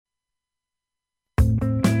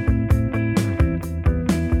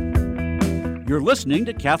You're listening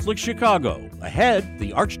to Catholic Chicago. Ahead,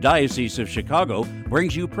 the Archdiocese of Chicago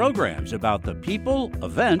brings you programs about the people,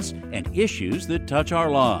 events, and issues that touch our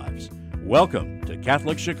lives. Welcome to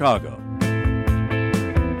Catholic Chicago.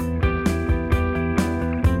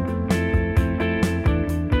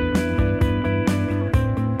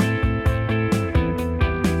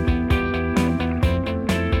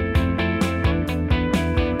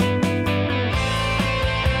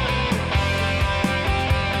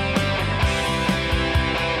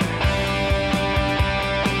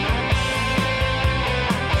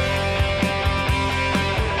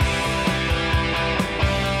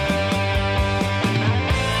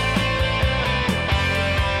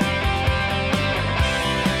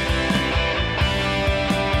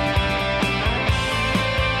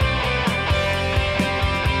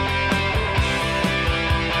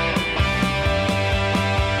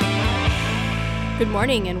 Good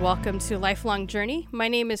morning and welcome to Lifelong Journey. My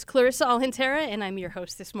name is Clarissa Alcantara and I'm your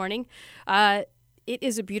host this morning. It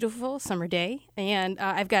is a beautiful summer day and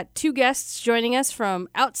I've got two guests joining us from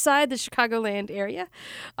outside the Chicagoland area.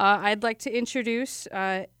 I'd like to introduce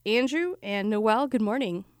Andrew and Noelle. Good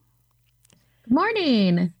morning. Good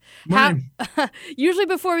morning. Usually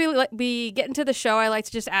before we get into the show, I like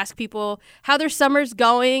to just ask people how their summer's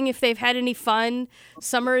going, if they've had any fun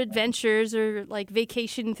summer adventures or like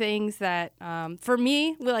vacation things that, for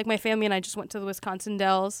me, like my family and I just went to the Wisconsin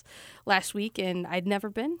Dells last week and I'd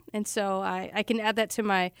never been. And so I can add that to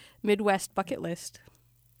my Midwest bucket list.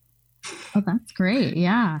 Oh, that's great.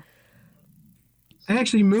 Yeah. I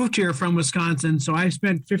actually moved here from Wisconsin, so I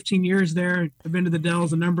spent 15 years there. I've been to the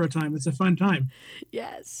Dells a number of times. It's a fun time.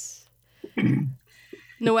 Yes.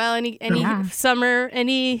 Noelle, any summer,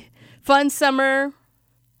 any fun summer?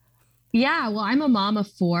 Yeah, well, I'm a mom of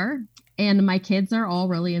four, and my kids are all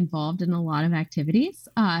really involved in a lot of activities.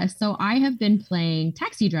 So I have been playing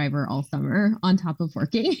taxi driver all summer on top of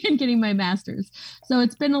working and getting my master's. So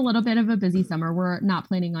it's been a little bit of a busy summer. We're not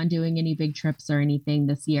planning on doing any big trips or anything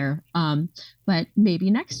this year, but maybe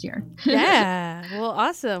next year. Yeah, well,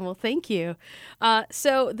 awesome. Well, thank you.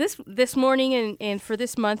 So this morning and for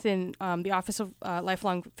this month in the Office of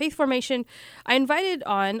Lifelong Faith Formation, I invited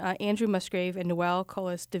on Andrew Musgrave and Noelle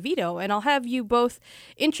Colas DeVito, and I'll have you both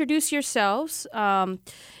introduce yourselves. And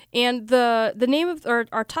the name of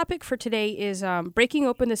our topic for today is Breaking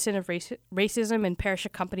Open the Sin of Racism and Parish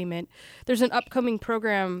Accompaniment. There's an upcoming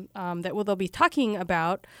program that they'll be talking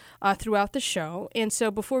about throughout the show. And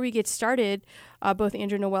so before we get started, both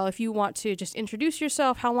Andrew and Noelle, if you want to just introduce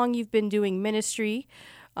yourself, how long you've been doing ministry,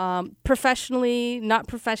 professionally, not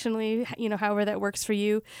professionally, however that works for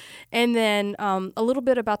you, and then a little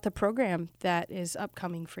bit about the program that is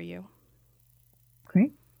upcoming for you.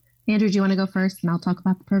 Great. Andrew, do you want to go first and I'll talk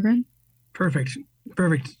about the program? Perfect.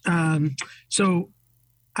 So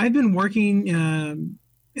I've been working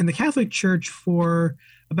in the Catholic Church for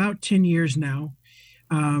about 10 years now.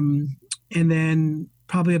 And then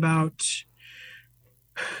probably about,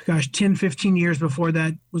 10, 15 years before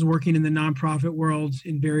that was working in the nonprofit world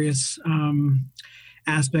in various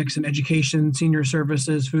aspects in education, senior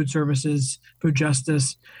services, food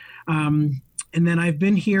justice. And then I've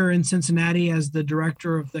been here in Cincinnati as the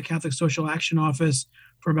director of the Catholic Social Action Office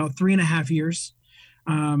for about 3.5 years.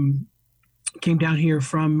 Came down here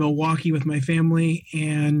from Milwaukee with my family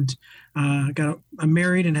and I'm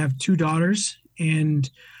married and have 2 daughters. And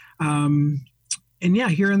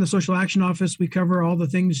here in the Social Action Office, we cover all the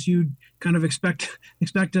things you'd kind of expect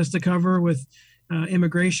us to cover with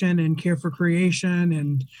immigration and care for creation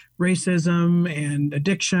and racism and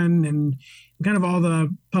addiction and kind of all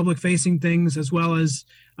the public facing things, as well as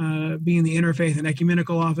being the interfaith and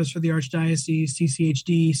ecumenical office for the Archdiocese,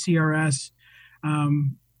 CCHD, CRS,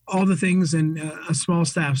 all the things and a small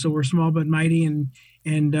staff. So we're small but mighty and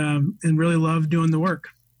really love doing the work.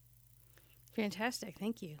 Fantastic.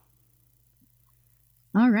 Thank you.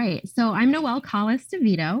 All right. So I'm Noelle Colas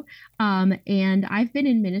DeVito, and I've been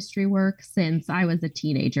in ministry work since I was a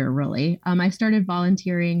teenager, really. I started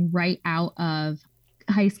volunteering right out of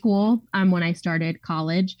high school when I started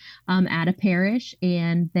college at a parish.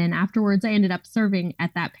 And then afterwards, I ended up serving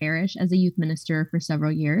at that parish as a youth minister for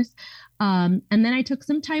several years. And then I took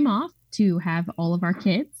some time off to have all of our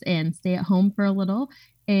kids and stay at home for a little.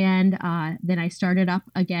 And then I started up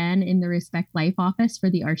again in the Respect Life office for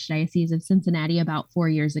the Archdiocese of Cincinnati about 4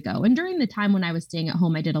 years ago. And during the time when I was staying at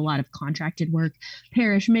home, I did a lot of contracted work,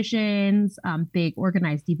 parish missions, big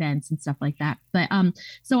organized events and stuff like that. But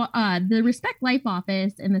so the Respect Life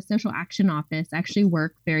office and the Social Action office actually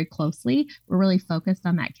work very closely. We're really focused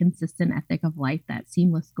on that consistent ethic of life, that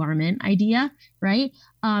seamless garment idea, right?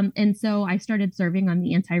 And so I started serving on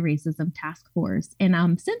the anti-racism task force.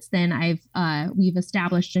 And since then, we've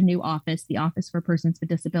established a new office, the Office for Persons with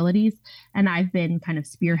Disabilities, and I've been kind of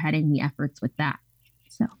spearheading the efforts with that.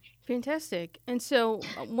 So fantastic. And so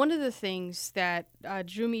one of the things that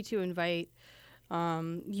drew me to invite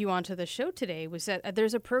you onto the show today was that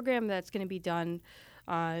there's a program that's going to be done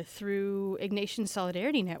through Ignatian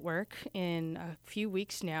Solidarity Network in a few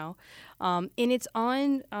weeks now, and it's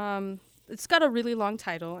on. It's got a really long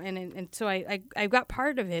title, and so I got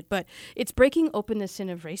part of it, but it's breaking open the sin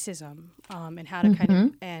of racism, and how to kind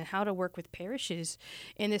of and how to work with parishes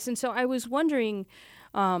in this. And so I was wondering,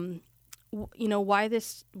 why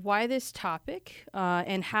this topic,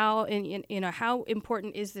 and how how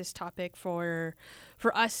important is this topic for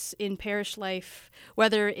us in parish life,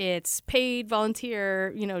 whether it's paid,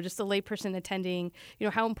 volunteer, just a layperson attending,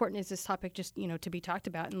 how important is this topic just, to be talked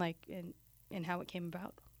about and how it came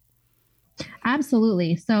about?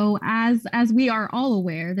 Absolutely. So as we are all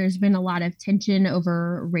aware, there's been a lot of tension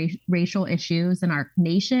over racial issues in our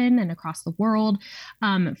nation and across the world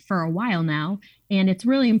for a while now. And it's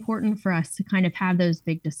really important for us to kind of have those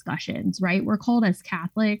big discussions, right? We're called as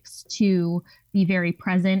Catholics to be very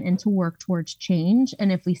present and to work towards change.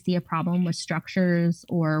 And if we see a problem with structures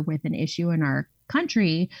or with an issue in our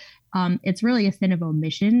country, it's really a sin of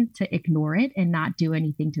omission to ignore it and not do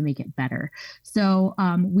anything to make it better. So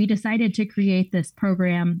we decided to create this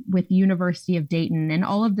program with the University of Dayton, and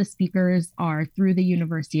all of the speakers are through the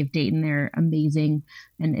University of Dayton. They're amazing,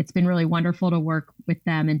 and it's been really wonderful to work with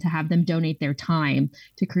them and to have them donate their time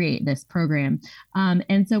to create this program.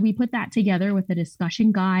 And so we put that together with a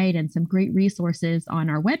discussion guide and some great resources on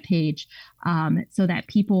our webpage, so that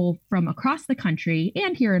people from across the country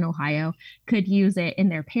and here in Ohio could use it in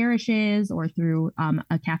their parishes or through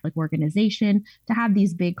a Catholic organization to have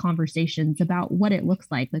these big conversations about what it looks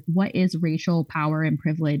like what is racial power and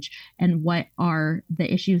privilege, and what are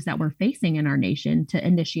the issues that we're facing in our nation, to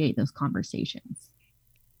initiate those conversations.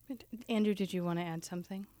 Andrew, did you want to add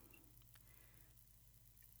something?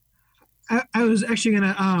 I was actually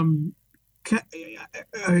going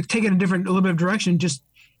to take it a little bit of direction. Just,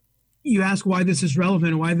 you ask why this is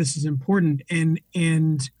relevant and why this is important, and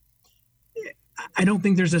I don't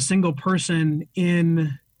think there's a single person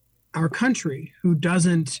in our country who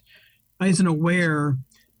isn't aware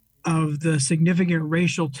of the significant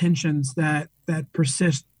racial tensions that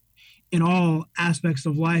persist in all aspects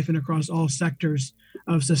of life and across all sectors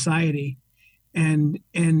of society. And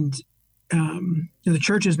the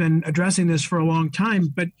church has been addressing this for a long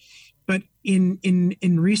time, but in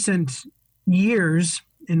recent years,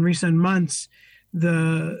 in recent months,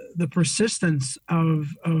 the persistence of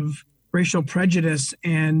racial prejudice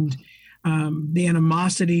and the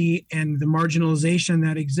animosity and the marginalization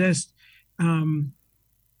that exists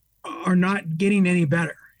are not getting any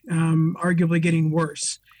better, arguably getting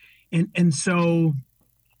worse. And so,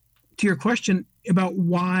 to your question about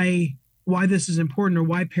why this is important or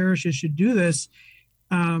why parishes should do this,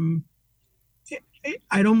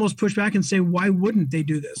 I'd almost push back and say, why wouldn't they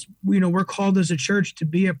do this? We're called as a church to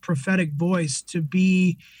be a prophetic voice, to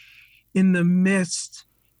be in the mix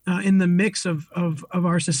of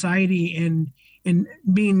our society, and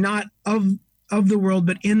being not of the world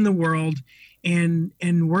but in the world,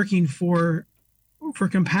 and working for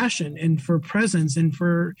compassion and for presence and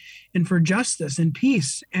for justice and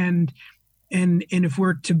peace, and if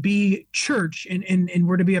we're to be church and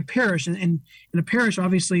we're to be a parish, and a parish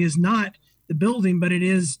obviously is not the building, but it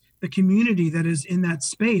is the community that is in that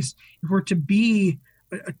space. If we're to be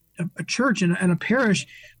a church and a parish,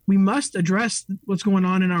 we must address what's going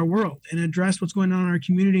on in our world and address what's going on in our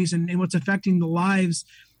communities and what's affecting the lives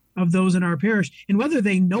of those in our parish. And whether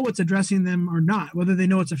they know it's addressing them or not, whether they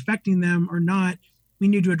know it's affecting them or not, we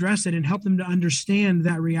need to address it and help them to understand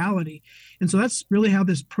that reality. And so that's really how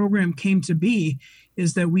this program came to be,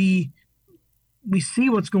 is that we see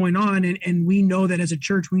what's going on, and we know that as a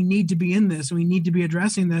church, we need to be in this, and we need to be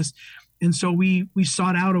addressing this. And so we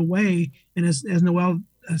sought out a way, and as Noelle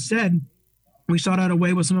said, we sought out a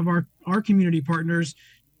way with some of our community partners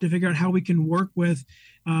to figure out how we can work with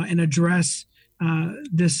and address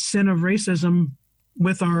this sin of racism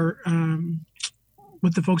with the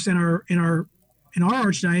folks in our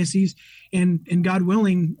archdiocese, and God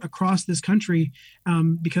willing, across this country,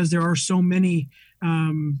 because there are so many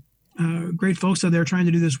great folks out there trying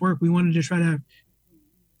to do this work. We wanted to try to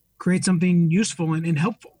create something useful and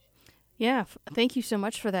helpful. Yeah, thank you so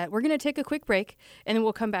much for that. We're going to take a quick break, and then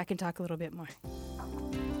we'll come back and talk a little bit more.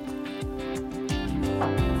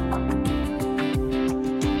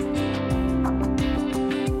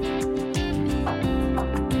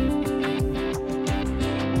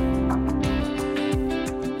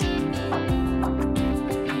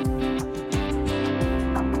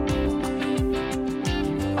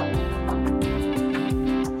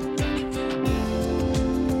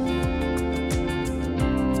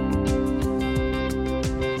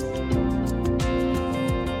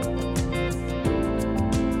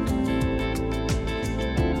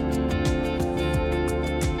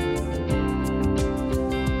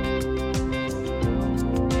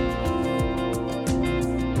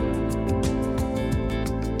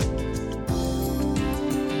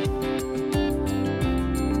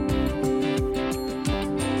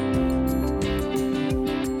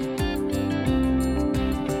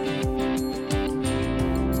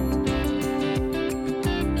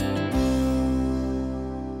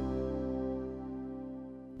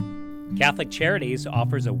 Catholic Charities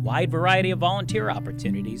offers a wide variety of volunteer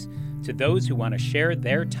opportunities to those who want to share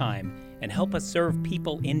their time and help us serve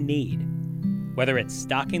people in need. Whether it's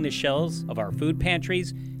stocking the shelves of our food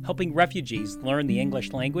pantries, helping refugees learn the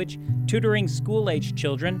English language, tutoring school-aged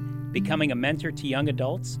children, becoming a mentor to young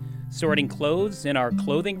adults, sorting clothes in our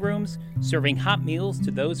clothing rooms, serving hot meals to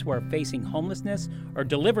those who are facing homelessness, or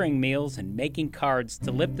delivering meals and making cards to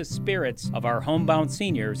lift the spirits of our homebound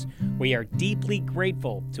seniors, we are deeply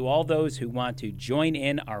grateful to all those who want to join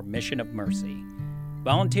in our mission of mercy.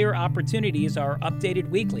 Volunteer opportunities are updated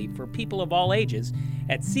weekly for people of all ages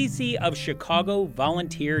at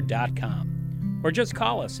ccofchicagovolunteer.com, or just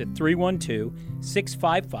call us at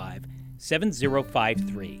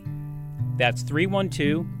 312-655-7053. That's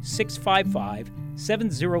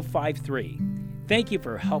 312-655-7053. Thank you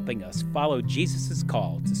for helping us follow Jesus'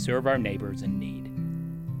 call to serve our neighbors in need.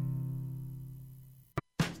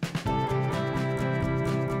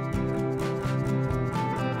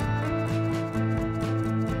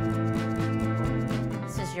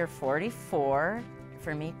 This is year 44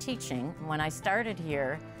 for me teaching. When I started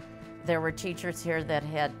here, there were teachers here that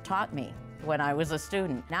had taught me when I was a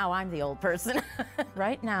student. Now I'm the old person.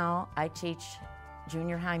 Right now, I teach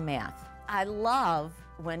junior high math. I love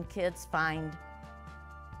when kids find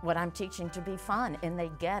what I'm teaching to be fun and they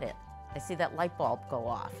get it. I see that light bulb go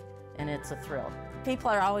off and it's a thrill. People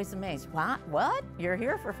are always amazed. What? You're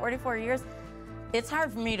here for 44 years? It's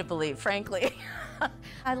hard for me to believe, frankly.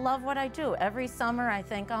 I love what I do. Every summer I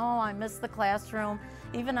think, oh, I miss the classroom.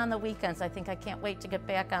 Even on the weekends, I think I can't wait to get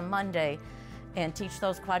back on Monday and teach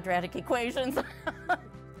those quadratic equations.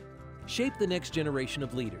 Shape the next generation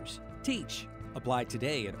of leaders. Teach. Apply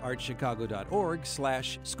today at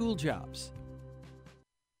archchicago.org/schooljobs.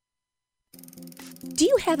 Do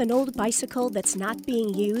you have an old bicycle that's not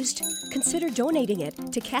being used? Consider donating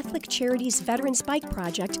it to Catholic Charities Veterans Bike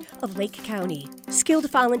Project of Lake County. Skilled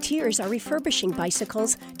volunteers are refurbishing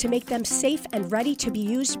bicycles to make them safe and ready to be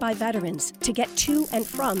used by veterans to get to and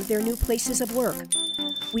from their new places of work.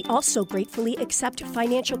 We also gratefully accept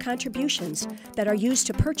financial contributions that are used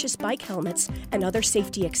to purchase bike helmets and other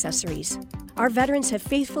safety accessories. Our veterans have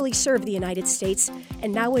faithfully served the United States,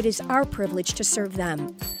 and now it is our privilege to serve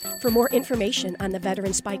them. For more information on the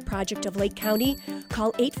Veterans Bike Project of Lake County,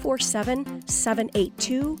 call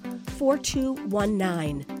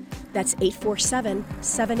 847-782-4219. That's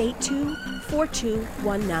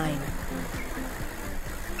 847-782-4219.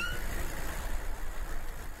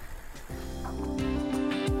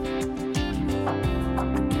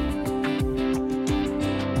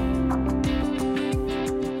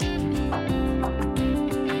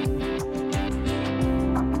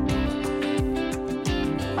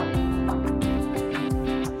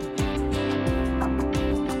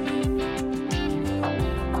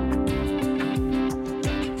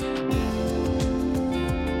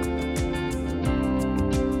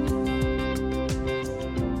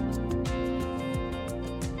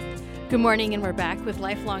 Good morning, and we're back with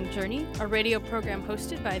Lifelong Journey, a radio program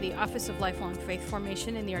hosted by the Office of Lifelong Faith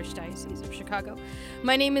Formation in the Archdiocese of Chicago.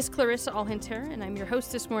 My name is Clarissa Alhinter, and I'm your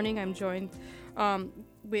host this morning. I'm joined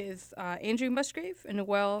with Andrew Musgrave and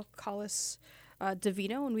Noel Collis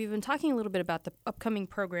DeVito, and we've been talking a little bit about the upcoming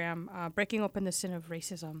program, Breaking Open the Sin of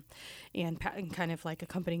Racism, and kind of like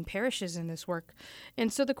accompanying parishes in this work.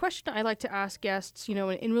 And so the question I like to ask guests,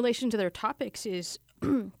 in relation to their topics is,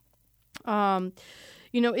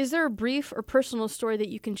 is there a brief or personal story that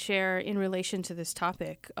you can share in relation to this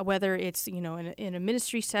topic, whether it's, in a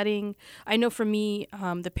ministry setting? I know for me,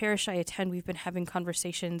 the parish I attend, we've been having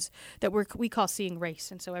conversations that we call Seeing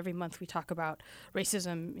Race. And so every month we talk about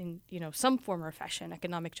racism in, some form or fashion,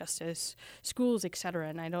 economic justice, schools, et cetera.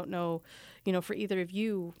 And I don't know, for either of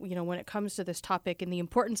you, when it comes to this topic and the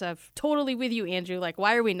importance of, totally with you, Andrew, like,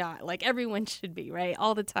 why are we not? Like, everyone should be, right?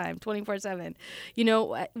 All the time, 24/7.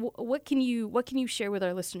 What can you share with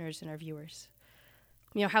our listeners and our viewers,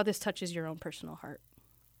 how this touches your own personal heart?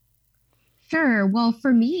 Sure. Well,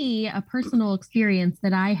 for me, a personal experience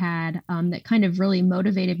that I had that kind of really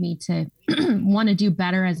motivated me to want to do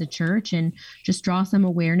better as a church and just draw some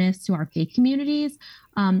awareness to our faith communities.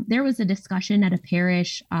 There was a discussion at a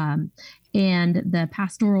parish, and the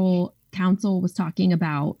pastoral council was talking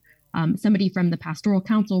about, somebody from the pastoral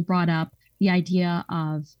council brought up the idea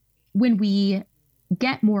of, when we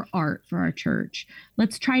get more art for our church,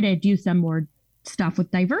 let's try to do some more stuff with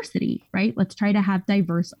diversity, right? Let's try to have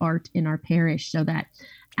diverse art in our parish so that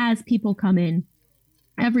as people come in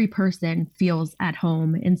every person feels at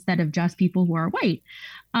home instead of just people who are white.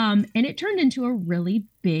 And it turned into a really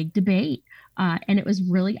big debate. And it was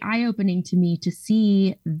really eye-opening to me to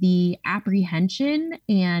see the apprehension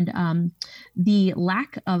and the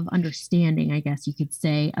lack of understanding, I guess you could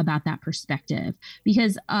say, about that perspective,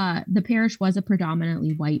 because the parish was a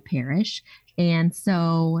predominantly white parish. And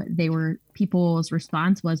so people's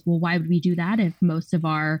response was, well, why would we do that if most of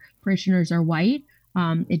our parishioners are white?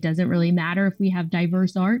 It doesn't really matter if we have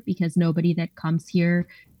diverse art because nobody that comes here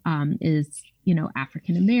is,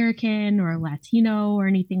 African American or Latino or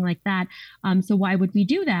anything like that. So why would we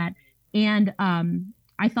do that? And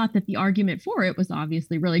I thought that the argument for it was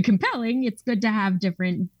obviously really compelling. It's good to have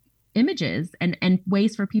different images and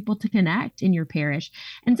ways for people to connect in your parish.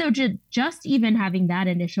 And so just even having that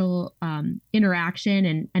initial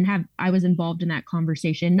interaction I was involved in that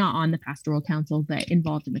conversation, not on the pastoral council, but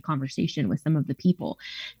involved in the conversation with some of the people.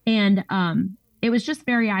 And it was just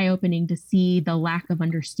very eye-opening to see the lack of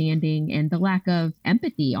understanding and the lack of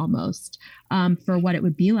empathy almost for what it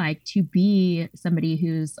would be like to be somebody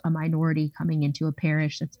who's a minority coming into a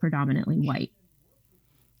parish that's predominantly white.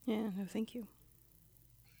 Yeah, no, thank you.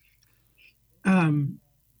 I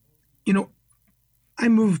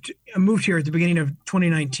moved here at the beginning of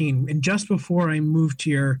 2019, and just before I moved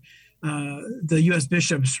here, the U.S.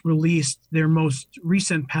 bishops released their most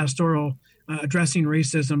recent pastoral addressing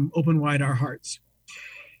racism, Open Wide Our Hearts.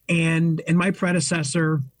 And my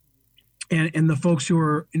predecessor and the folks who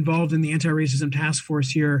were involved in the anti-racism task force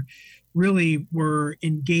here really were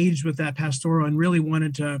engaged with that pastoral and really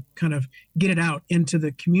wanted to kind of get it out into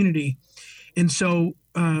the community. And so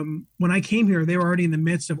when I came here, they were already in the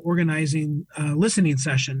midst of organizing a listening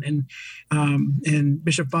session, and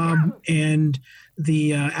Bishop Bob and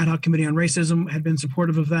the Ad Hoc Committee on Racism had been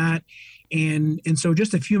supportive of that. And so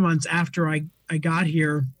just a few months after I got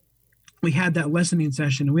here, we had that listening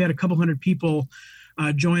session, and we had a couple hundred people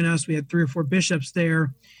join us. We had 3 or 4 bishops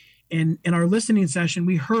there. And in our listening session,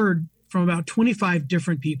 we heard from about 25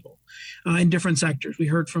 different people in different sectors. We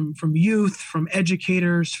heard from youth, from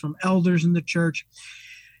educators, from elders in the church.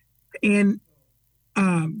 And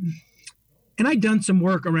I'd done some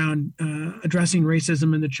work around addressing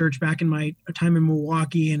racism in the church back in my time in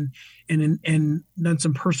Milwaukee, and done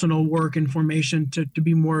some personal work and formation to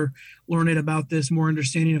be more learned about this, more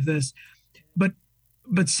understanding of this. But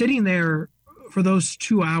sitting there for those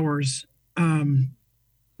 2 hours,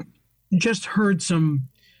 just heard some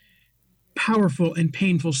powerful and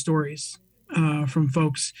painful stories from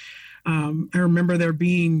folks. I remember there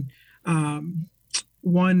being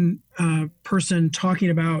one person talking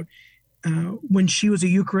about when she was a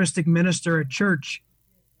Eucharistic minister at church,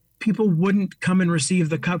 people wouldn't come and receive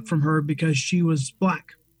the cup from her because she was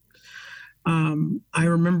Black. I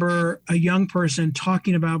remember a young person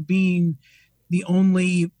talking about being the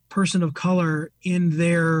only person of color in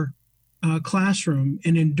their classroom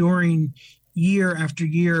and enduring year after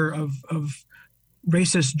year of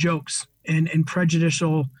racist jokes and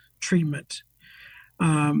prejudicial treatment.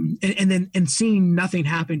 And seeing nothing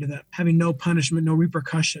happen to them, having no punishment, no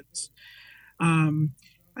repercussions.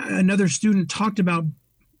 Another student talked about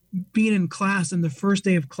being in class, and the first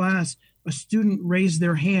day of class, a student raised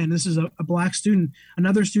their hand. This is a Black student.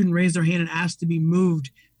 Another student raised their hand and asked to be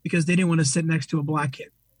moved because they didn't want to sit next to a Black kid.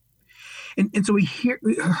 And so we hear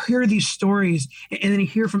these stories, and then you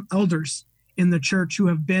hear from elders in the church who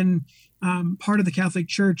have been part of the Catholic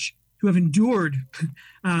Church, who have endured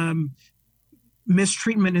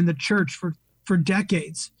mistreatment in the church for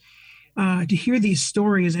decades. To hear these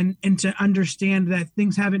stories and to understand that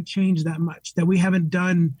things haven't changed that much, that we haven't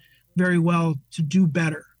done very well to do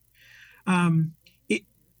better.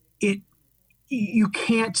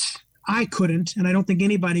 I couldn't, and I don't think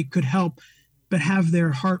anybody could help but have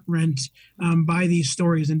their heart rent by these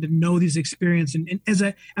stories and to know these experiences. And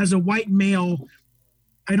as a white male,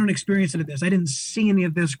 I don't experience any of this. I didn't see any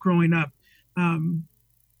of this growing up. I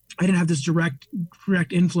didn't have this direct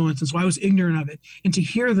influence, and so I was ignorant of it. And to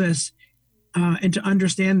hear this and to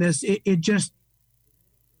understand this, it just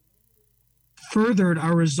furthered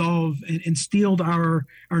our resolve and steeled our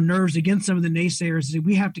nerves against some of the naysayers.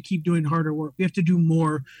 We have to keep doing harder work. We have to do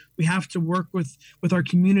more. We have to work with our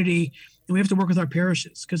community, and we have to work with our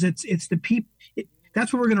parishes, because it's the people.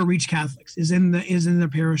 That's where we're going to reach Catholics is in the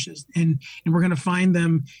parishes, and we're going to find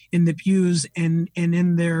them in the pews and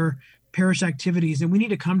in their parish activities. And we need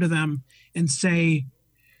to come to them and say,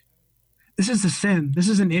 this is a sin. This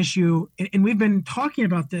is an issue. And we've been talking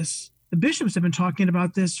about this. The bishops have been talking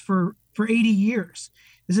about this for 80 years.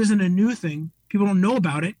 This isn't a new thing. People don't know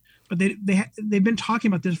about it, but they've been talking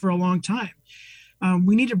about this for a long time.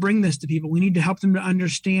 We need to bring this to people. We need to help them to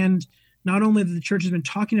understand not only that the church has been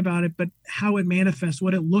talking about it, but how it manifests,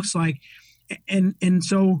 what it looks like. And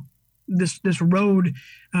so this road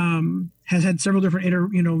has had several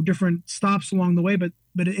different different stops along the way, but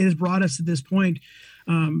it has brought us to this point.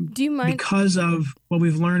 Do you mind? Because of what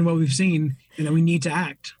we've learned, what we've seen, and that we need to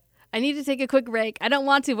act. I need to take a quick break. I don't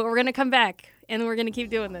want to, but we're going to come back and we're going to keep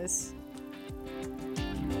doing this.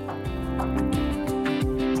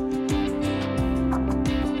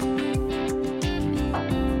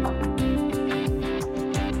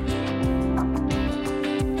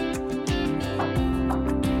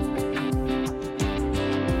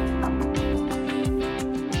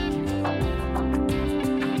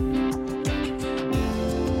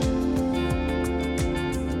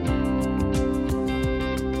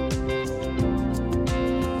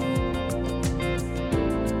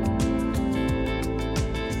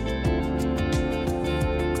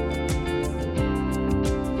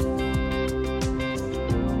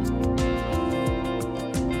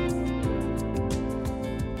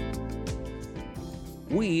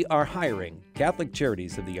 We are hiring. Catholic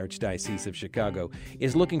Charities of the Archdiocese of Chicago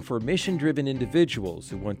is looking for mission-driven individuals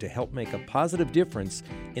who want to help make a positive difference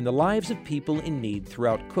in the lives of people in need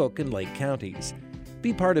throughout Cook and Lake counties.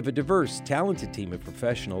 Be part of a diverse, talented team of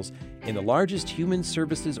professionals in the largest human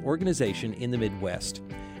services organization in the Midwest.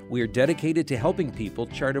 We are dedicated to helping people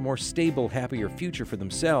chart a more stable, happier future for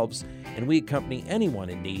themselves, and we accompany anyone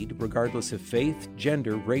in need, regardless of faith,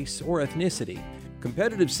 gender, race, or ethnicity.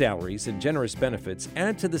 Competitive salaries and generous benefits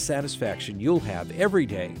add to the satisfaction you'll have every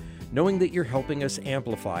day knowing that you're helping us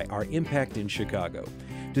amplify our impact in Chicago.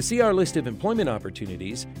 To see our list of employment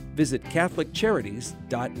opportunities, visit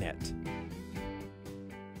CatholicCharities.net.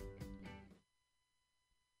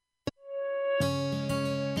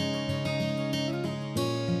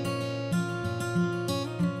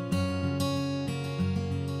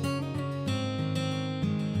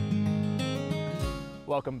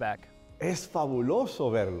 Welcome back. Es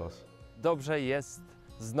fabuloso verlos. Dobrze jest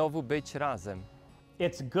znowu być razem.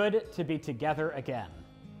 It's good to be together again.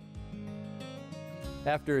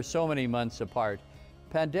 After so many months apart,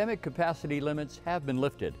 pandemic capacity limits have been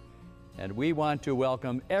lifted, and we want to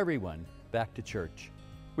welcome everyone back to church.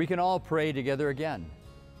 We can all pray together again.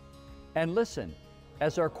 And listen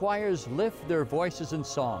as our choirs lift their voices in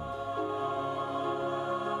song.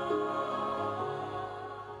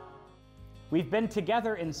 We've been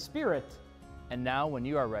together in spirit. And now, when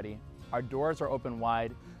you are ready, our doors are open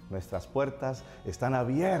wide. Nuestras puertas están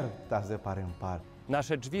abiertas de par en par.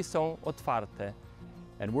 Nasze drzwi są otwarte.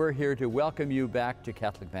 And we're here to welcome you back to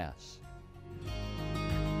Catholic Mass.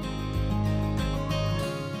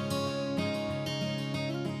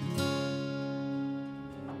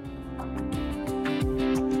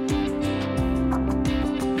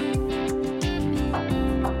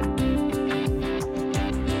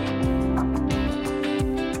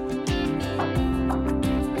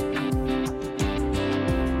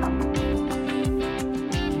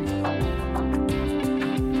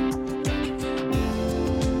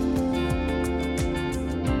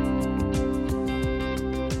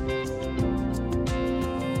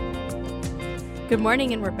 Good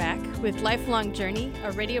morning, and we're back with Lifelong Journey,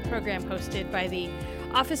 a radio program hosted by the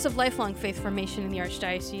Office of Lifelong Faith Formation in the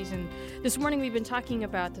Archdiocese. And this morning we've been talking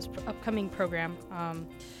about this upcoming program,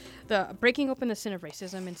 the Breaking Open the Sin of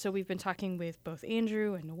Racism. And so we've been talking with both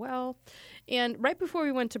Andrew and Noel. And right before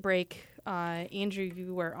we went to break, Andrew,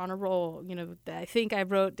 you were on a roll. I think I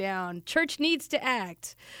wrote down, Church needs to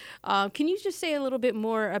act. Can you just say a little bit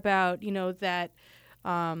more about, that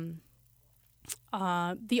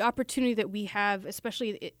the opportunity that we have,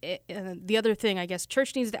 especially the other thing, I guess,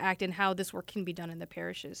 church needs to act, and how this work can be done in the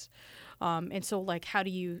parishes. And so, how do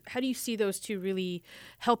you see those two really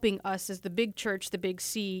helping us as the big church, the big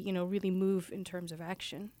C, really move in terms of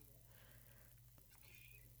action?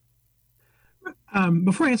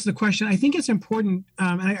 Before I answer the question, I think it's important,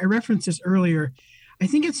 I referenced this earlier, I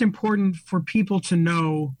think it's important for people to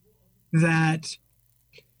know that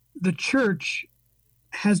the church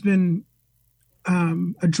has been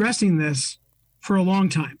addressing this for a long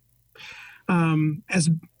time. As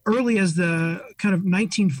early as the kind of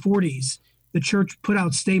 1940s, the church put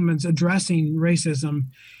out statements addressing racism.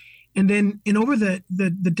 And then over the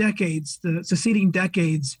decades, the succeeding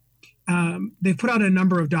decades, they put out a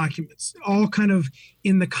number of documents, all kind of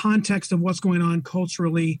in the context of what's going on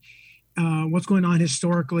culturally, what's going on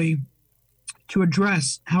historically, to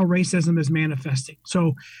address how racism is manifesting.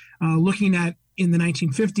 So looking at in the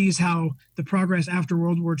 1950s, how the progress after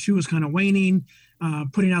World War II was kind of waning,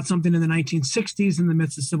 putting out something in the 1960s in the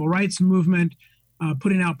midst of the civil rights movement,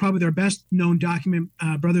 putting out probably their best known document,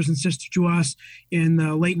 Brothers and Sisters to Us, in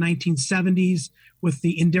the late 1970s, with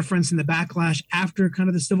the indifference and the backlash after kind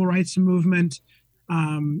of the civil rights movement.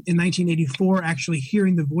 In 1984, actually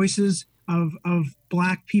hearing the voices of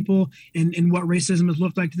Black people and what racism has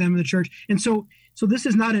looked like to them in the church. And so this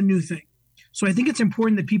is not a new thing. So I think it's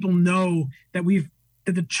important that people know that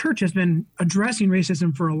that the church has been addressing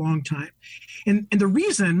racism for a long time. And the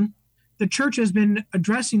reason the church has been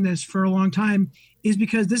addressing this for a long time is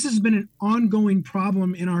because this has been an ongoing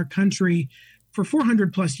problem in our country for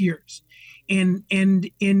 400 plus years. And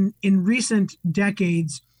in recent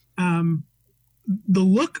decades, the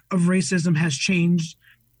look of racism has changed,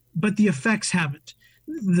 but the effects haven't.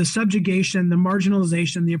 The subjugation, the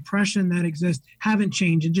marginalization, the oppression that exists haven't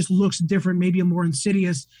changed. It just looks different, maybe more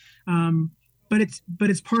insidious. But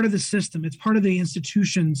it's part of the system. It's part of the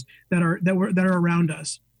institutions that are around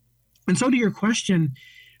us. And so, to your question,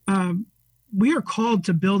 we are called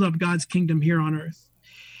to build up God's kingdom here on earth,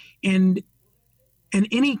 and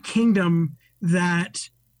any kingdom that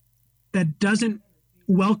doesn't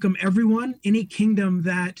welcome everyone, any kingdom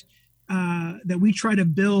that we try to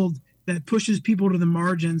build that pushes people to the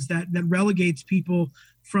margins, that relegates people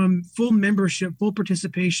from full membership, full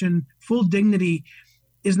participation, full dignity,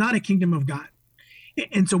 is not a kingdom of God.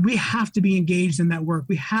 And so we have to be engaged in that work.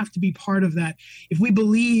 We have to be part of that. If we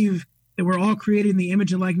believe that we're all created in the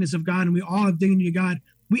image and likeness of God and we all have dignity to God,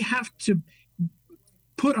 we have to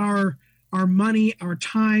put our money, our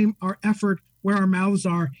time, our effort where our mouths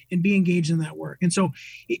are and be engaged in that work. And so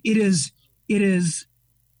it is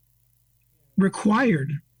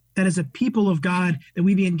required that as a people of God that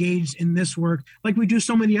we be engaged in this work like we do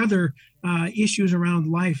so many other issues around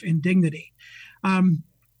life and dignity. And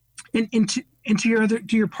to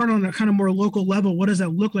your part on a kind of more local level, what does that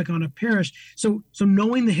look like on a parish? So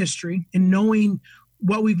knowing the history and knowing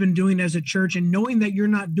what we've been doing as a church and knowing that you're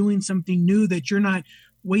not doing something new, that you're not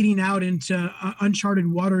wading out into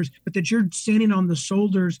uncharted waters, but that you're standing on the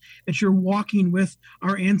shoulders, that you're walking with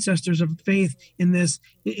our ancestors of faith in this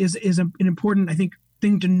is an important, I think,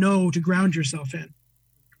 thing to know, to ground yourself in.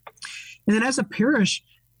 And then as a parish,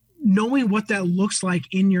 knowing what that looks like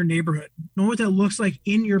in your neighborhood, knowing what that looks like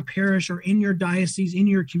in your parish or in your diocese, in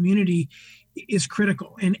your community is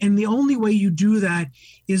critical. And the only way you do that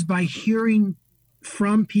is by hearing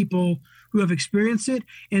from people who have experienced it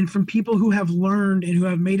and from people who have learned and who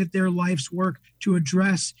have made it their life's work to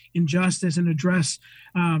address injustice and address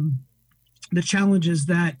the challenges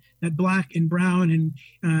that Black and Brown and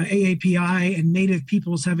AAPI and Native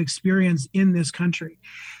peoples have experienced in this country.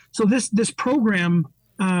 So this program,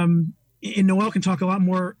 and Noel can talk a lot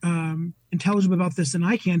more intelligibly about this than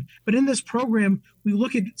I can, but in this program, we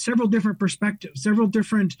look at several different perspectives, several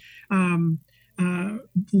different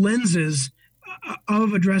lenses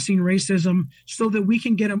of addressing racism so that we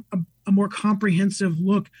can get a more comprehensive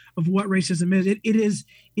look of what racism is. It is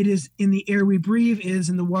in the air we breathe, it is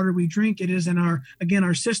in the water we drink, it is in our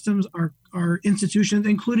systems, our institutions,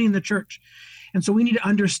 including the church. And so we need to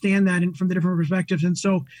understand that from the different perspectives. And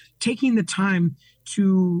so taking the time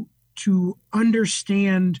to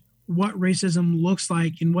understand what racism looks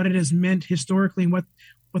like and what it has meant historically and what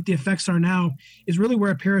the effects are now is really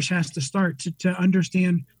where a parish has to start to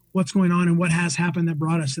understand what's going on and what has happened that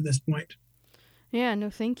brought us to this point. Yeah, no,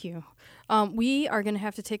 thank you. We are going to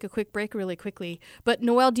have to take a quick break really quickly. But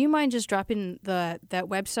Noel, do you mind just dropping that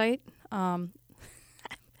website?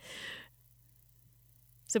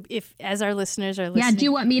 So if, as our listeners are listening. Yeah, do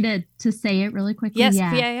you want me to say it really quickly? Yes,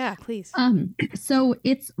 yeah, please. So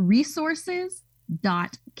it's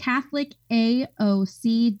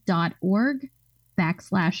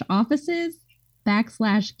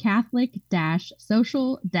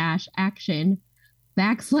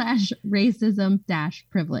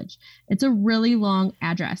It's a really long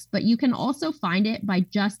address, but you can also find it by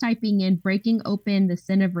just typing in Breaking Open the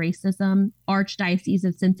Sin of Racism, Archdiocese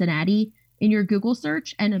of Cincinnati in your Google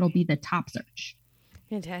search, and it'll be the top search.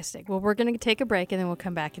 Fantastic. Well, we're going to take a break and then we'll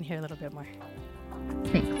come back and hear a little bit more.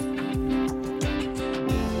 Thanks.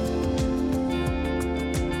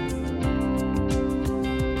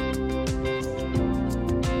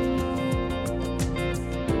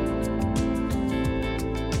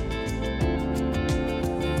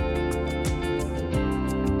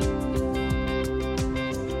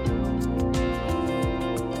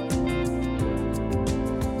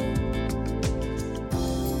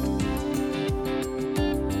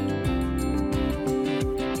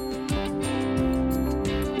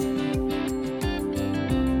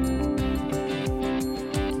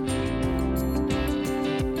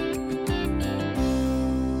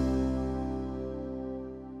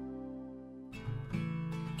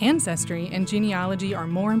 Ancestry and genealogy are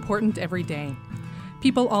more important every day.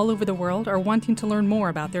 People all over the world are wanting to learn more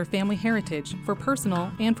about their family heritage for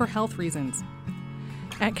personal and for health reasons.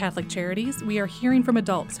 At Catholic Charities, we are hearing from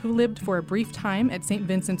adults who lived for a brief time at St.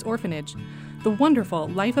 Vincent's Orphanage, the wonderful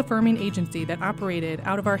life-affirming agency that operated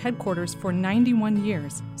out of our headquarters for 91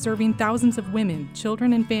 years, serving thousands of women,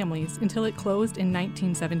 children, and families until it closed in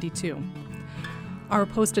 1972. Our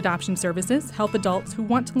post-adoption services help adults who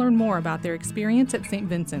want to learn more about their experience at St.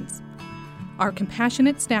 Vincent's. Our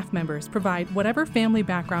compassionate staff members provide whatever family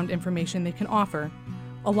background information they can offer,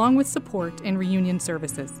 along with support and reunion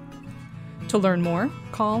services. To learn more,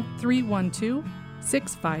 call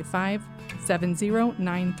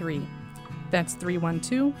 312-655-7093. That's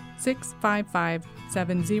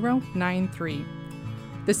 312-655-7093.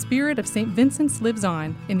 The spirit of St. Vincent's lives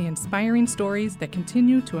on in the inspiring stories that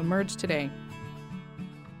continue to emerge today.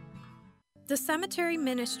 The Cemetery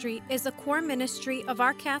Ministry is a core ministry of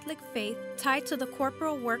our Catholic faith tied to the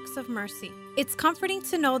corporal works of mercy. It's comforting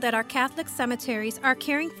to know that our Catholic cemeteries are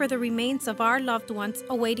caring for the remains of our loved ones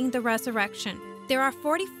awaiting the resurrection. There are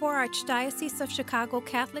 44 Archdiocese of Chicago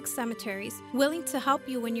Catholic cemeteries willing to help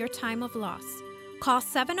you in your time of loss. Call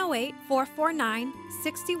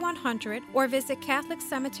 708-449-6100 or visit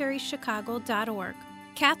CatholicCemeteriesChicago.org.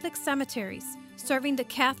 Catholic Cemeteries, serving the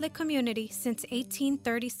Catholic community since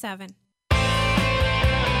 1837.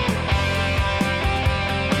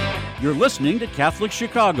 You're listening to Catholic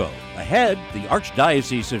Chicago. Ahead, the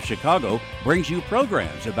Archdiocese of Chicago brings you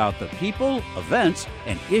programs about the people, events,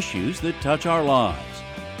 and issues that touch our lives.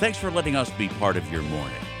 Thanks for letting us be part of your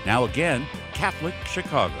morning. Now again, Catholic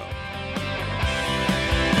Chicago.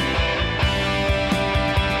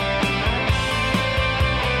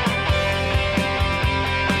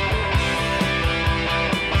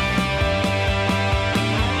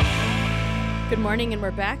 Good morning, and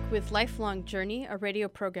we're back with Lifelong Journey, a radio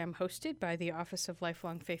program hosted by the Office of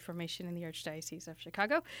Lifelong Faith Formation in the Archdiocese of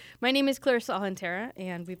Chicago. My name is Clarissa Alcantara,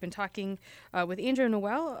 and we've been talking with Andrew and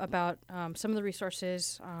Noel about some of the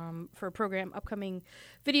resources for a program, upcoming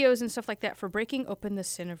videos and stuff like that for breaking open the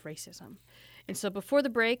sin of racism. And so before the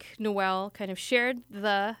break, Noel kind of shared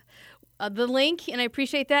the link, and I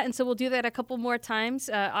appreciate that, and so we'll do that a couple more times.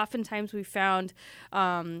 Oftentimes we found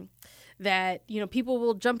that, you know, people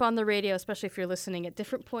will jump on the radio, especially if you're listening at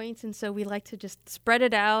different points. And so we like to just spread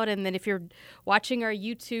it out. And then if you're watching our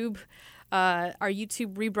YouTube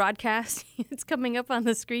rebroadcast, it's coming up on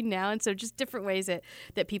the screen now. And so just different ways that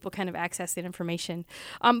people kind of access that information.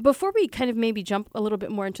 Before we kind of maybe jump a little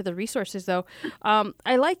bit more into the resources, though,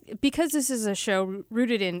 I like, because this is a show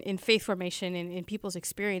rooted in faith formation and in people's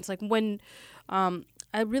experience, like when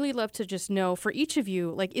I'd really love to just know, for each of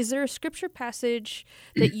you, like, is there a scripture passage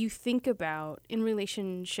that you think about in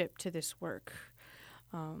relationship to this work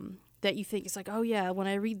that you think is like, oh, yeah, when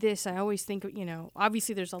I read this, I always think, you know,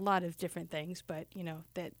 obviously there's a lot of different things, but, you know,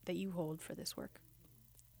 that you hold for this work?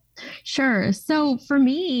 Sure. So for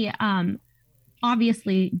me,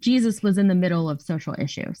 obviously, Jesus was in the middle of social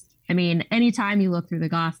issues. I mean, anytime you look through the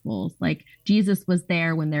Gospels, like Jesus was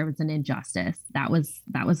there when there was an injustice. That was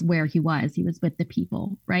where he was. He was with the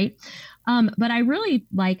people, right? But I really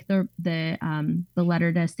like the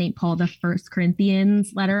letter to St. Paul, the 1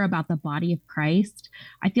 Corinthians letter about the body of Christ.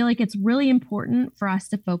 I feel like it's really important for us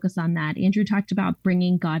to focus on that. Andrew talked about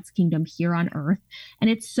bringing God's kingdom here on earth, and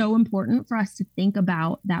it's so important for us to think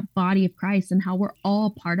about that body of Christ and how we're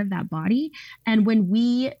all part of that body. And when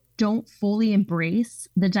we don't fully embrace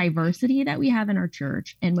the diversity that we have in our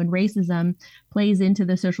church, and when racism plays into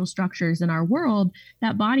the social structures in our world,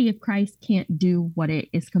 that body of Christ can't do what it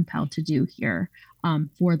is compelled to do here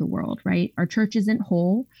for the world, right? Our church isn't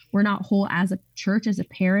whole. We're not whole as a church, as a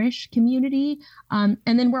parish community. And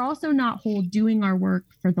then we're also not whole doing our work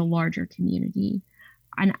for the larger community.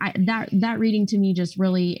 And that reading to me just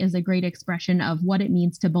really is a great expression of what it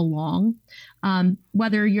means to belong.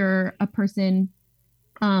 Whether you're a person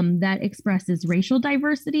that expresses racial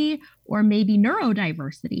diversity or maybe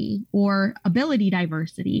neurodiversity or ability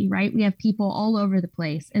diversity, right? We have people all over the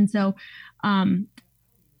place. And so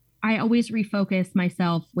I always refocus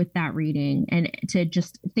myself with that reading and to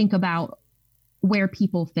just think about where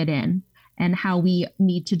people fit in and how we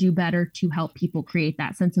need to do better to help people create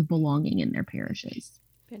that sense of belonging in their parishes.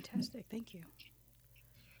 Fantastic. Thank you.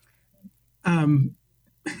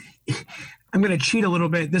 I'm going to cheat a little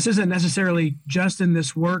bit. This isn't necessarily just in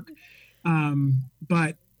this work,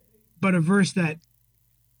 but a verse that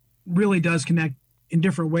really does connect in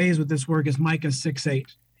different ways with this work is Micah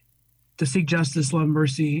 6:8, to seek justice, love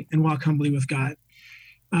mercy, and walk humbly with God.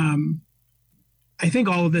 I think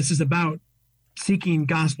all of this is about seeking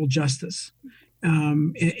gospel justice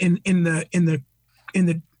in the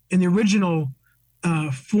in the original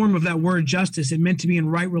form of that word justice, it meant to be in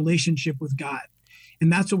right relationship with God.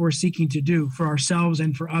 And that's what we're seeking to do for ourselves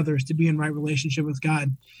and for others, to be in right relationship with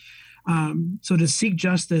God. So to seek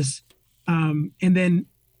justice, and then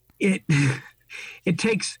it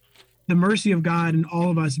takes the mercy of God and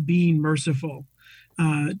all of us being merciful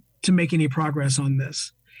to make any progress on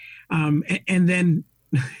this. And then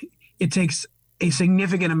it takes a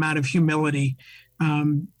significant amount of humility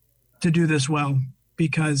to do this well,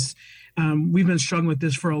 because we've been struggling with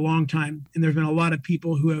this for a long time. And there's been a lot of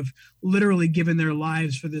people who have literally given their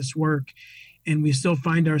lives for this work. And we still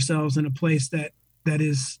find ourselves in a place that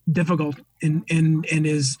is difficult and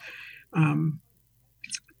is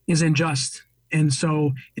unjust. And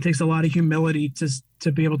so it takes a lot of humility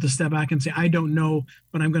to be able to step back and say, I don't know,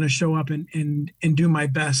 but I'm going to show up and do my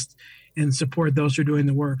best and support those who are doing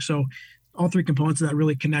the work. So all three components of that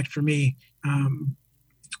really connect for me,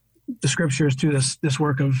 the scriptures to this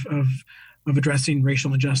work of addressing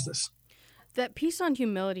racial injustice. That piece on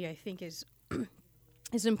humility, I think, is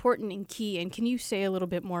important and key. And can you say a little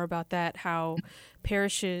bit more about that, how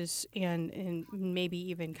parishes and maybe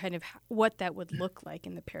even kind of what that would look like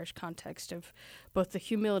in the parish context of both the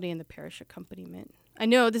humility and the parish accompaniment? I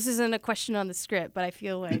know this isn't a question on the script, but I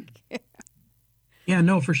feel like... Yeah,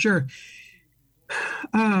 no, for sure.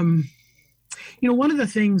 One of the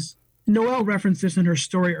things, Noelle referenced this in her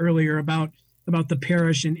story earlier about the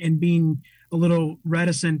parish and being a little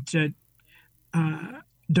reticent to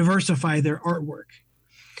diversify their artwork.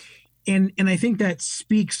 And I think that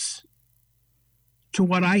speaks to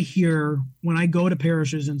what I hear when I go to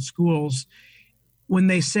parishes and schools, when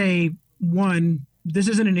they say, one, this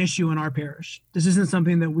isn't an issue in our parish. This isn't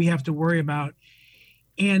something that we have to worry about.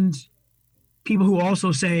 And people who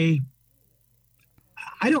also say,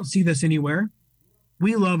 I don't see this anywhere.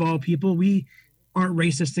 We love all people. We aren't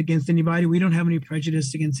racist against anybody. We don't have any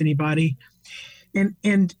prejudice against anybody. And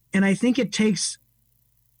I think it takes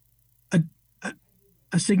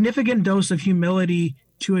a significant dose of humility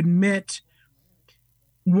to admit,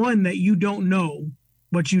 one, that you don't know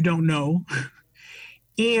what you don't know,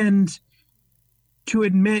 and to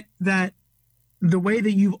admit that the way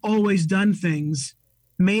that you've always done things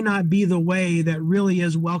may not be the way that really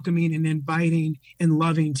is welcoming and inviting and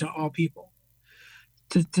loving to all people.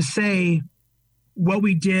 To say what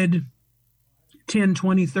we did 10,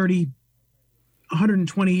 20, 30,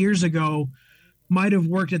 120 years ago might have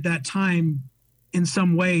worked at that time in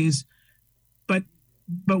some ways, but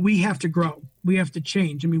we have to grow. We have to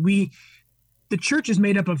change. I mean, the church is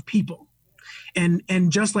made up of people,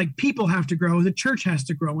 and just like people have to grow, the church has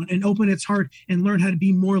to grow and open its heart and learn how to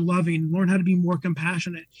be more loving, learn how to be more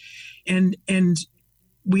compassionate, and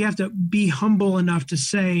we have to be humble enough to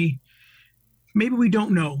say, maybe we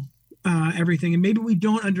don't know everything, and maybe we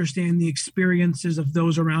don't understand the experiences of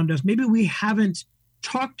those around us. Maybe we haven't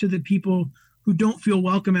talked to the people who don't feel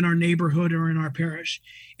welcome in our neighborhood or in our parish.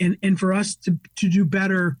 And for us to do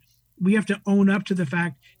better, we have to own up to the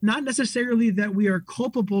fact, not necessarily that we are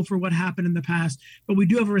culpable for what happened in the past, but we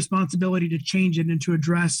do have a responsibility to change it and to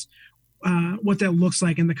address what that looks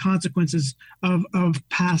like and the consequences of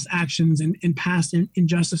past actions and past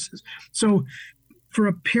injustices. So for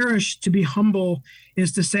a parish to be humble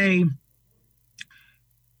is to say,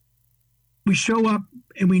 we show up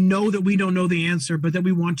and we know that we don't know the answer, but that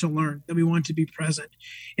we want to learn, that we want to be present.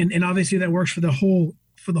 And obviously that works for the whole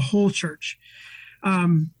church.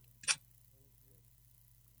 And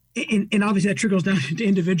obviously that trickles down to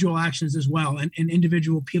individual actions as well, and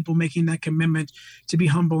individual people making that commitment to be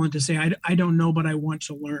humble and to say, I don't know, but I want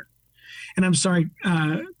to learn. And I'm sorry,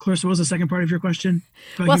 Clarissa, what was the second part of your question?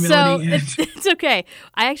 Well, so it's okay.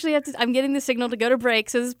 I actually I'm getting the signal to go to break,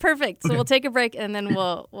 so this is perfect. So Okay. We'll take a break and then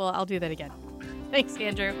I'll do that again. Thanks,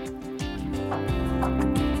 Andrew.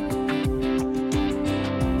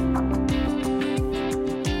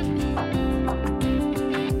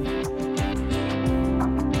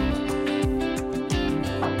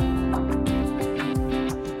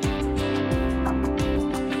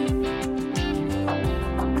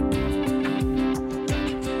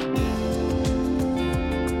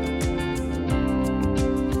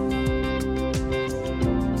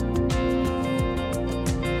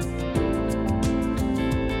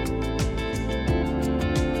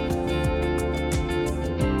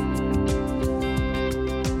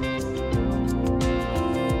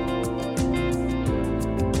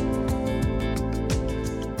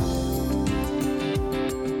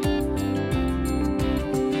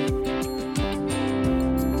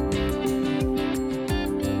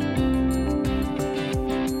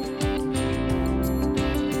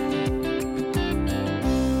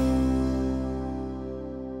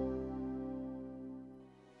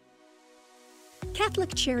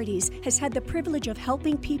 Catholic Charities has had the privilege of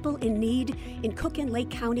helping people in need in Cook and Lake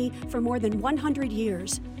County for more than 100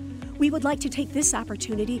 years. We would like to take this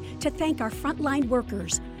opportunity to thank our frontline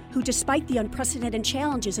workers who, despite the unprecedented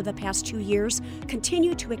challenges of the past 2 years,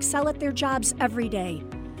 continue to excel at their jobs every day.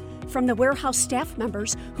 From the warehouse staff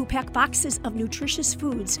members who pack boxes of nutritious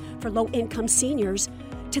foods for low-income seniors,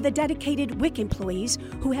 to the dedicated WIC employees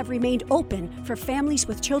who have remained open for families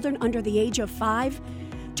with children under the age of 5,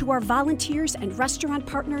 to our volunteers and restaurant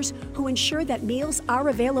partners who ensure that meals are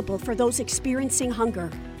available for those experiencing hunger,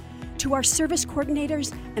 to our service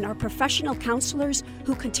coordinators and our professional counselors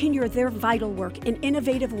who continue their vital work in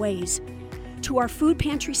innovative ways, to our food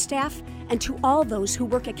pantry staff, and to all those who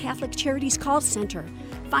work at Catholic Charities Call Center,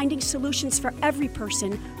 finding solutions for every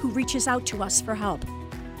person who reaches out to us for help.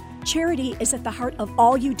 Charity is at the heart of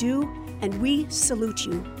all you do, and we salute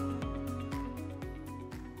you.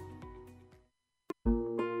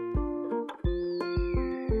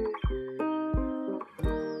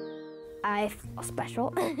 I feel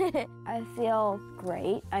special. I feel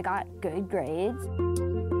great. I got good grades.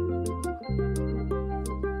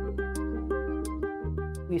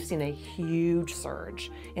 We've seen a huge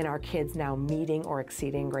surge in our kids now meeting or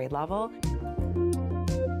exceeding grade level.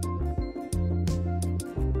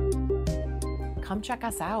 Come check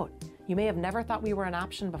us out. You may have never thought we were an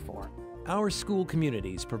option before. Our school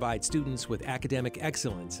communities provide students with academic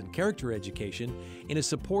excellence and character education in a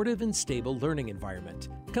supportive and stable learning environment.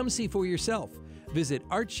 Come see for yourself. Visit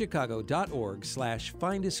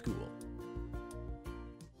archchicago.org/findaschool.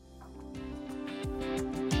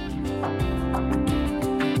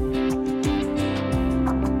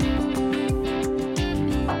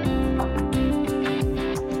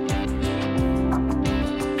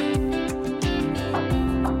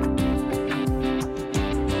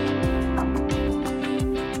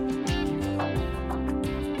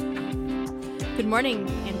 Good morning,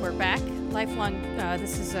 and we're back.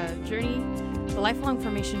 This is a journey, the lifelong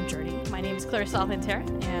formation journey. My name is Clarissa Alcantara,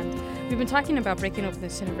 and we've been talking about breaking open the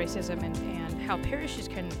sin of racism and how parishes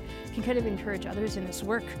can kind of encourage others in this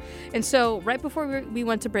work. And so, right before we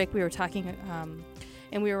went to break, we were talking, a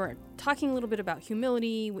little bit about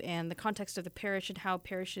humility and the context of the parish and how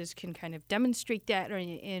parishes can kind of demonstrate that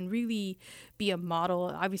and really be a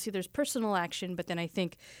model. Obviously, there's personal action, but then I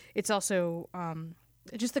think it's also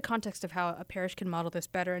just the context of how a parish can model this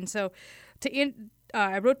better. And so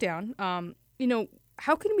I wrote down,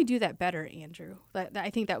 how can we do that better, Andrew? I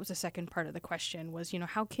think that was the second part of the question was,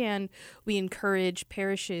 how can we encourage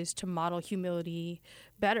parishes to model humility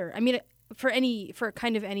better? I mean, for any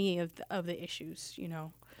of the issues,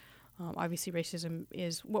 obviously racism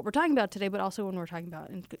is what we're talking about today, but also when we're talking about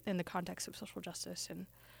in the context of social justice.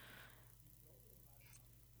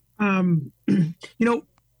 And,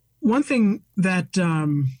 one thing that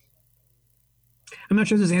I'm not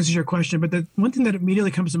sure if this answers your question, but the one thing that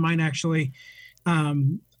immediately comes to mind, actually, our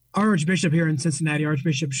Archbishop here in Cincinnati,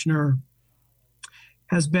 Archbishop Schnurr,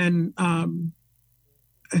 has been, I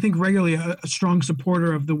think, regularly a strong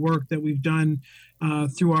supporter of the work that we've done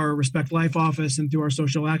through our Respect Life office and through our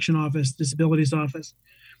Social Action office, Disabilities office,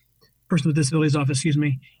 Person with Disabilities office, excuse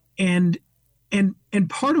me. And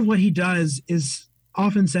part of what he does is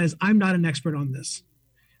often says, I'm not an expert on this.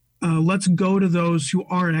 Let's go to those who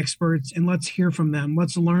are experts and let's hear from them.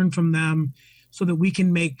 Let's learn from them so that we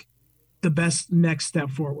can make the best next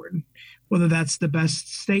step forward, whether that's the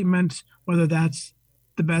best statement, whether that's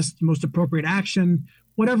the best, most appropriate action,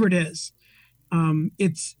 whatever it is.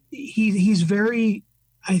 He's very,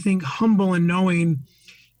 I think, humble in knowing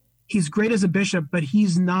he's great as a bishop, but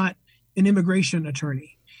he's not an immigration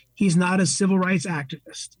attorney. He's not a civil rights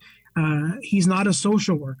activist. He's not a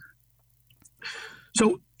social worker.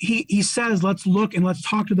 So he says, let's look and let's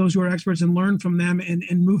talk to those who are experts and learn from them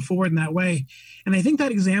and move forward in that way. And I think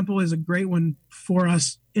that example is a great one for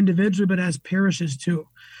us individually, but as parishes too.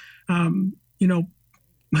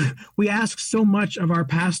 We ask so much of our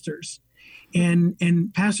pastors,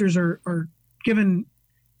 and pastors are given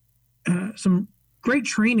some great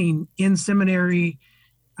training in seminary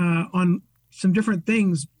on some different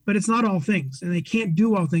things, but it's not all things, and they can't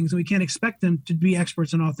do all things, and we can't expect them to be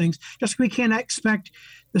experts in all things, just like we can't expect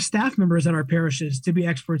the staff members at our parishes to be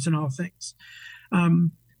experts in all things.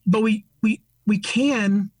 But we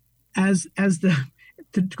can, to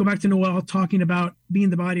go back to Noel talking about being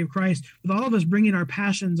the body of Christ, with all of us bringing our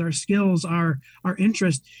passions, our skills, our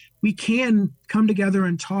interests, we can come together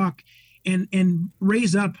and talk and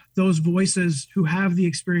raise up those voices who have the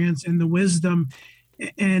experience and the wisdom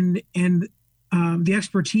and the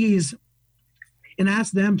expertise, and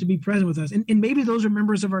ask them to be present with us. And maybe those are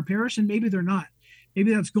members of our parish, and maybe they're not.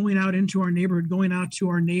 Maybe that's going out into our neighborhood, going out to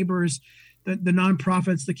our neighbors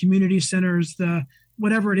nonprofits, the community centers, the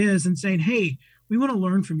whatever it is, and saying, hey, we want to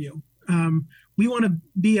learn from you. We want to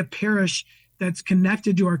be a parish that's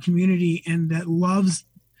connected to our community and that loves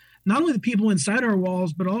not only the people inside our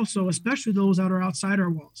walls, but also especially those that are outside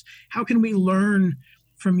our walls. How can we learn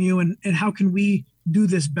from you, and how can we do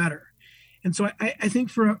this better? And so I think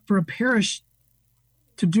for a parish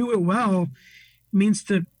to do it well means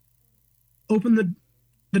to open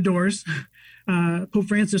the doors. Pope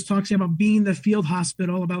Francis talks about being the field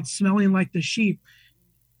hospital, about smelling like the sheep.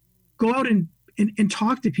 Go out and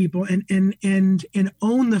talk to people and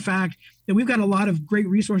own the fact that we've got a lot of great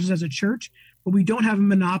resources as a church, but we don't have a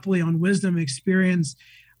monopoly on wisdom, experience,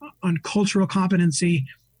 on cultural competency.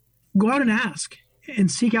 Go out and ask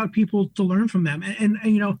and seek out people to learn from them. And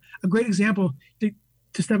you know, a great example to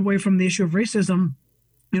step away from the issue of racism,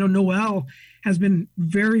 you know, Noelle has been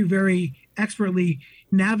very, very expertly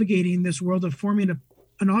navigating this world of forming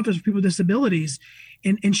an office for people with disabilities.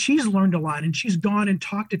 And she's learned a lot, and she's gone and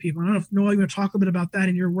talked to people. I don't know if Noelle, you want to talk a bit about that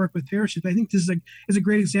in your work with parishes, but I think this is a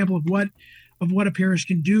great example of what a parish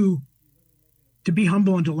can do to be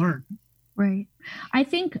humble and to learn. Right. I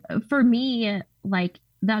think for me, like,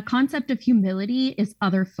 the concept of humility is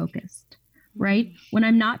other focused, right? When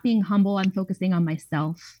I'm not being humble, I'm focusing on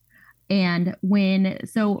myself. And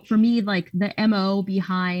so for me, like, the MO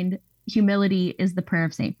behind humility is the prayer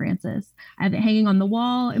of St. Francis. I have it hanging on the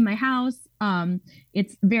wall in my house.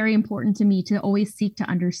 It's very important to me to always seek to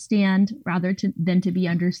understand rather than to be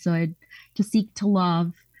understood, to seek to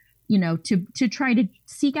love, you know, to try to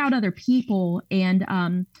seek out other people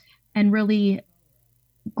and really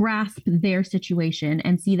grasp their situation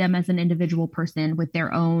and see them as an individual person with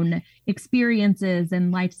their own experiences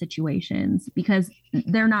and life situations, because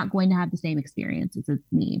they're not going to have the same experiences as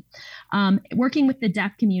me. Working with the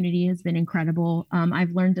deaf community has been incredible.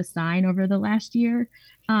 I've learned to sign over the last year,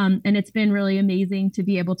 and it's been really amazing to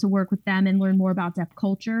be able to work with them and learn more about deaf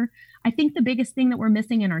culture. I think the biggest thing that we're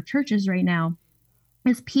missing in our churches right now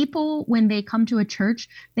is people, when they come to a church,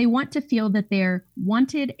 they want to feel that they're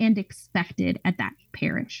wanted and expected at that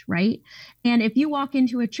parish, right? And if you walk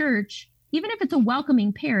into a church, even if it's a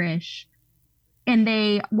welcoming parish, and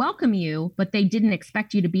they welcome you, but they didn't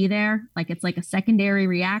expect you to be there, like it's like a secondary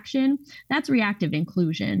reaction, that's reactive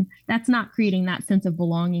inclusion. That's not creating that sense of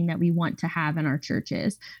belonging that we want to have in our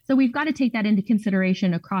churches. So we've got to take that into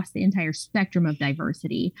consideration across the entire spectrum of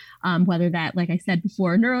diversity, whether that, like I said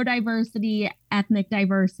before, neurodiversity, ethnic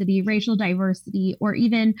diversity, racial diversity, or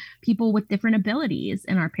even people with different abilities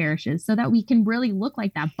in our parishes, so that we can really look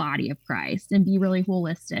like that body of Christ and be really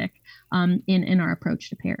holistic in our approach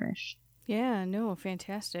to parish. Yeah, no,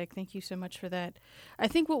 fantastic. Thank you so much for that. I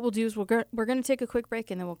think what we'll do is we're going to take a quick break,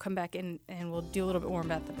 and then we'll come back and we'll do a little bit more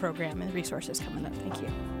about the program and the resources coming up. Thank you.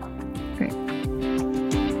 Great.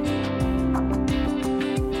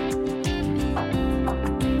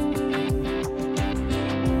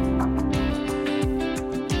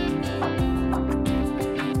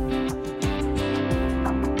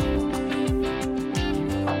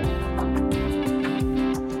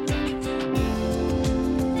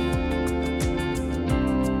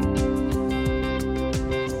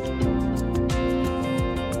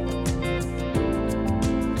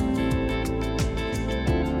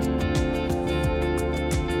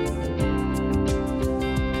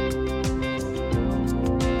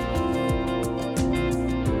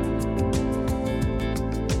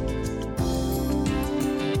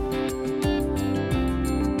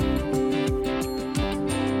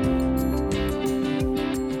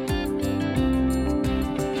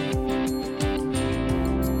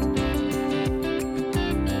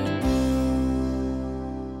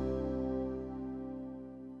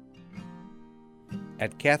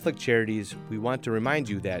 At Catholic Charities, we want to remind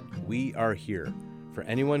you that we are here for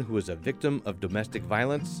anyone who is a victim of domestic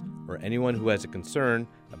violence or anyone who has a concern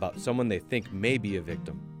about someone they think may be a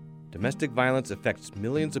victim. Domestic violence affects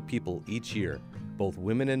millions of people each year, both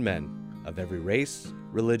women and men, of every race,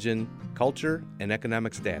 religion, culture, and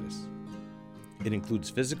economic status. It includes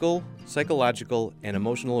physical, psychological, and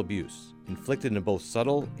emotional abuse, inflicted in both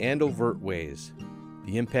subtle and overt ways.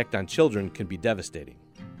 The impact on children can be devastating.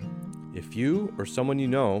 If you or someone you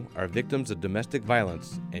know are victims of domestic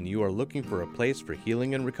violence and you are looking for a place for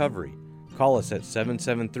healing and recovery, call us at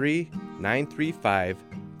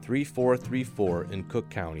 773-935-3434 in Cook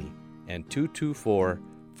County and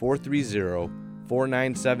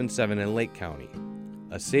 224-430-4977 in Lake County.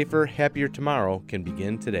 A safer, happier tomorrow can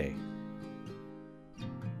begin today.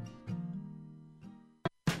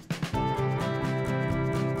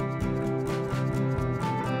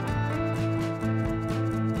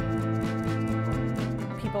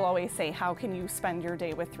 Say, how can you spend your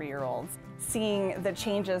day with 3-year-olds? seeing the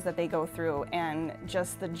changes that they go through and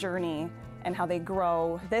just the journey and how they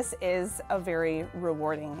grow. This is a very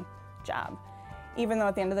rewarding job. Even though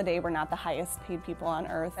at the end of the day, we're not the highest paid people on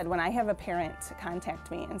earth. And when I have a parent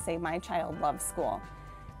contact me and say, my child loves school,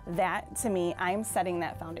 that to me, I'm setting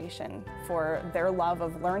that foundation for their love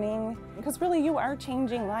of learning, because really you are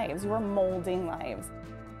changing lives, you are molding lives.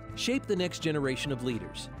 Shape the next generation of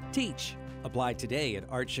leaders. Teach. Apply today at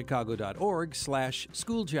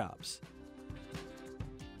archchicago.org/schooljobs.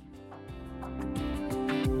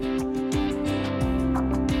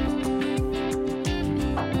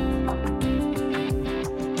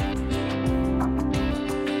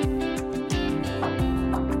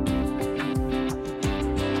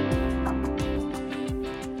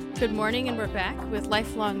 Good morning, and we're back with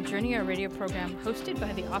Lifelong Journey, our radio program hosted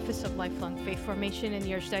by the Office of Lifelong Faith Formation in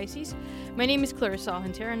the Archdiocese. My name is Clarissa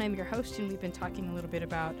Alcantara, and I'm your host, and we've been talking a little bit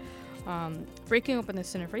about breaking open the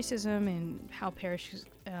sin of racism and how parishes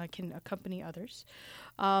can accompany others.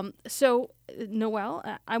 So, Noel,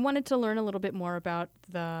 I wanted to learn a little bit more about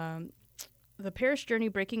the Parish Journey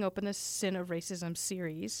Breaking Open the Sin of Racism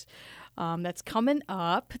series that's coming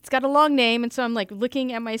up. It's got a long name, and so I'm like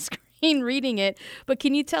looking at my screen reading it, but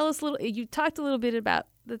can you tell us a little, you talked a little bit about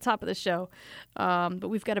the top of the show, but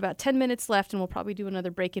we've got about 10 minutes left and we'll probably do another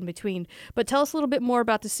break in between, but tell us a little bit more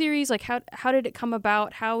about the series, like how did it come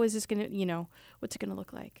about? How is this going to, what's it going to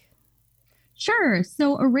look like? Sure.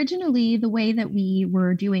 So originally, the way that we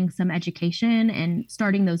were doing some education and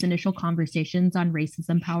starting those initial conversations on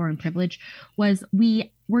racism, power, and privilege was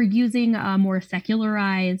we were using a more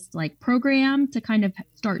secularized program to kind of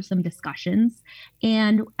start some discussions.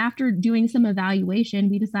 And after doing some evaluation,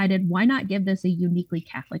 we decided, why not give this a uniquely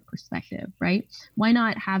Catholic perspective, right? Why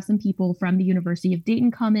not have some people from the University of Dayton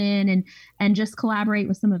come in and just collaborate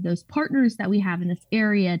with some of those partners that we have in this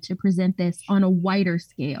area to present this on a wider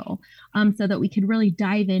scale, so that we could really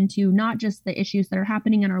dive into not just the issues that are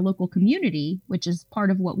happening in our local community, which is part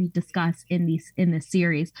of what we discuss in this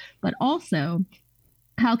series, but also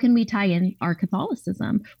how can we tie in our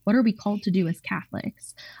Catholicism? What are we called to do as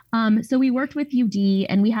Catholics? So we worked with UD,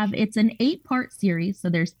 and it's an 8-part series. So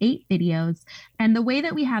there's 8 videos. And the way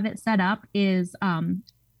that we have it set up is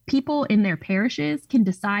people in their parishes can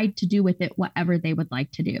decide to do with it whatever they would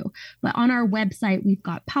like to do. But on our website, we've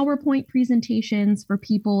got PowerPoint presentations for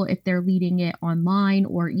people if they're leading it online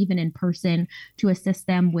or even in person to assist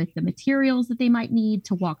them with the materials that they might need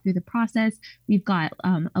to walk through the process. We've got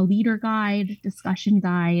a leader guide, discussion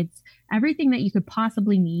guides, everything that you could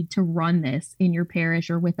possibly need to run this in your parish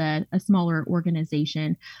or with a smaller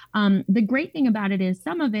organization. The great thing about it is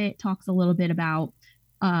some of it talks a little bit about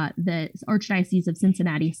the Archdiocese of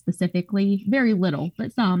Cincinnati specifically, very little,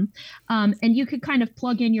 but some. And you could kind of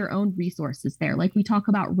plug in your own resources there. Like we talk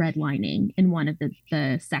about redlining in one of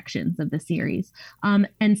the sections of the series.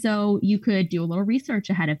 And so you could do a little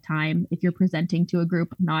research ahead of time if you're presenting to a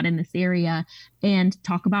group not in this area and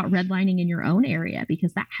talk about redlining in your own area,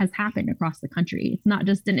 because that has happened across the country. It's not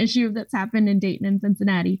just an issue that's happened in Dayton and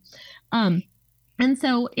Cincinnati. And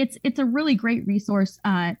so it's a really great resource.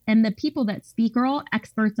 And the people that speak are all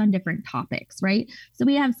experts on different topics, right? So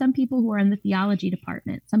we have some people who are in the theology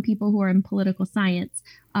department, some people who are in political science,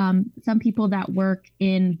 some people that work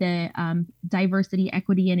in the diversity,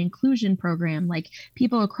 equity, and inclusion program, like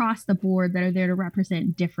people across the board that are there to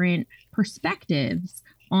represent different perspectives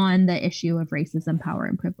on the issue of racism, power,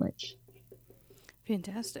 and privilege.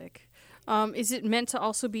 Fantastic. Is it meant to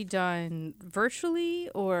also be done virtually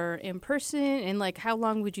or in person? And how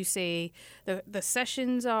long would you say the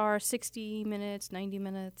sessions are? 60 minutes, 90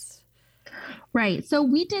 minutes? Right. So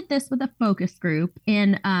we did this with a focus group,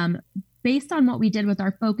 and based on what we did with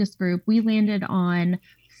our focus group, we landed on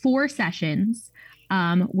 4 sessions.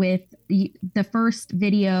 With the first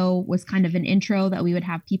video was kind of an intro that we would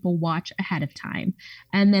have people watch ahead of time.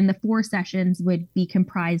 And then the 4 sessions would be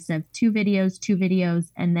comprised of 2 videos,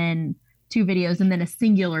 and then 2 videos, and then a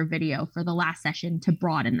singular video for the last session to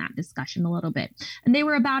broaden that discussion a little bit. And they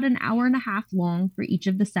were about an hour and a half long for each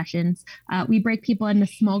of the sessions. We break people into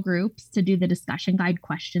small groups to do the discussion guide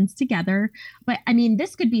questions together. But I mean,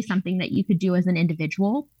 this could be something that you could do as an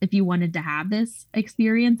individual if you wanted to have this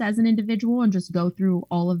experience as an individual and just go through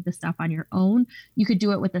all of the stuff on your own. You could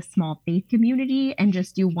do it with a small faith community and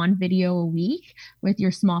just do 1 video a week with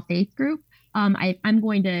your small faith group. I'm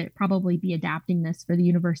going to probably be adapting this for the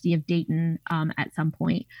University of Dayton at some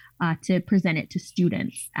point to present it to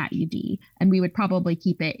students at UD. And we would probably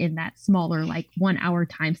keep it in that smaller, 1 hour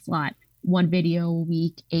time slot, 1 video a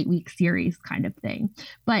week, 8-week series kind of thing.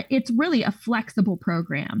 But it's really a flexible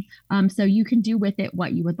program. So you can do with it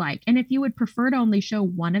what you would like. And if you would prefer to only show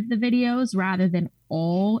one of the videos rather than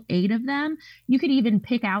all 8 of them. You could even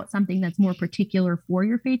pick out something that's more particular for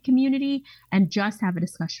your faith community and just have a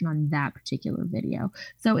discussion on that particular video.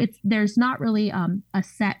 So there's not really a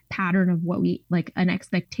set pattern of what we like, an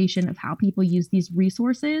expectation of how people use these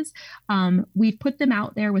resources. We've put them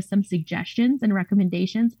out there with some suggestions and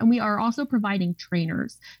recommendations, and we are also providing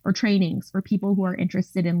trainers or trainings for people who are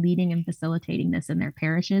interested in leading and facilitating this in their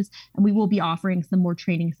parishes. And we will be offering some more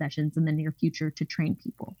training sessions in the near future to train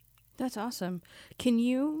people. That's awesome. Can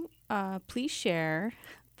you please share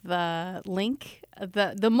the link,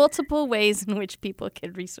 the multiple ways in which people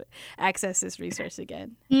can access this resource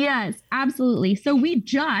again? Yes, absolutely. So we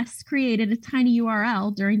just created a tiny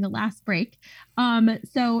URL during the last break.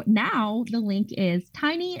 So now the link is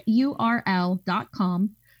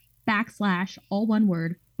tinyurl.com/ all one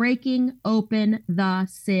word, breaking open the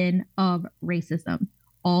sin of racism,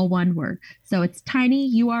 all one word. So it's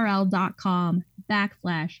tinyurl.com/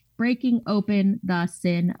 breaking open the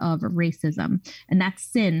sin of racism. And that's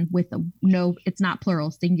sin with it's not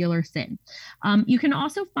plural, singular sin. You can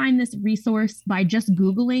also find this resource by just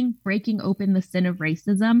Googling breaking open the sin of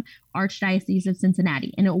racism, Archdiocese of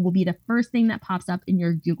Cincinnati, and it will be the first thing that pops up in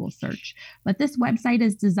your Google search. But this website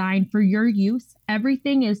is designed for your use.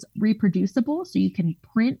 Everything is reproducible, so you can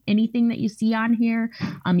print anything that you see on here.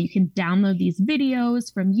 You can download these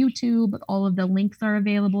videos from YouTube. All of the links are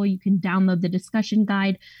available. You can download the discussion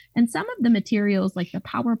guide. And some of the materials like the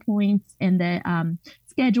PowerPoints and the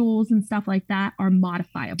schedules and stuff like that are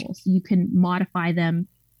modifiable. So you can modify them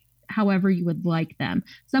however you would like them.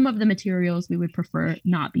 Some of the materials we would prefer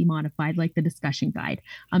not be modified, like the discussion guide,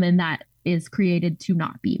 and that is created to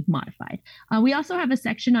not be modified. We also have a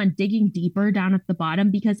section on digging deeper down at the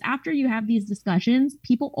bottom, because after you have these discussions,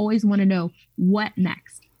 people always want to know what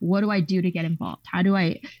next. What do I do to get involved? How do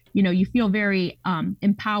I, you feel very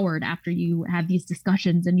empowered after you have these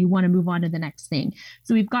discussions and you want to move on to the next thing.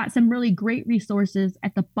 So we've got some really great resources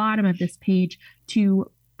at the bottom of this page to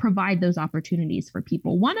provide those opportunities for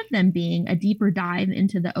people. One of them being a deeper dive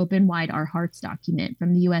into the Open Wide Our Hearts document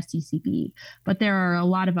from the USCCB. But there are a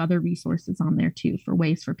lot of other resources on there too for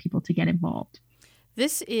ways for people to get involved.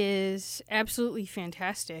 This is absolutely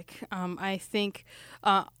fantastic. I think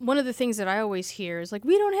one of the things that I always hear is like,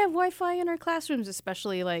 we don't have Wi-Fi in our classrooms,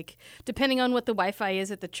 especially like depending on what the Wi-Fi is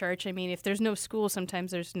at the church. I mean, if there's no school, sometimes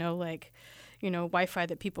there's no Wi-Fi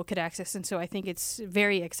that people could access. And so I think it's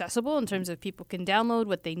very accessible in terms of people can download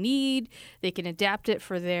what they need. They can adapt it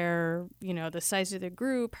for their, the size of their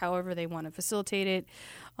group, however they want to facilitate it.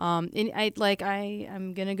 And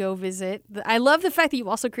I'm going to go visit. I love the fact that you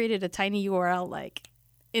also created a tiny URL,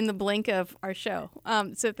 in the blink of our show.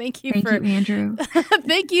 So thank you, Andrew.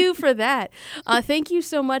 Thank you for that. Thank you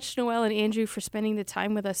so much, Noelle and Andrew, for spending the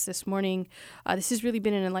time with us this morning. This has really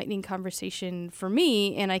been an enlightening conversation for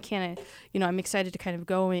me, and I'm excited to kind of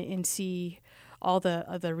go and see all the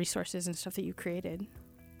other resources and stuff that you created.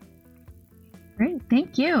 Great.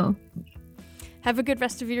 Thank you. Have a good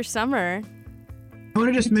rest of your summer. I want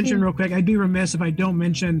to just mention real quick, I'd be remiss if I don't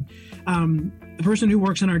mention the person who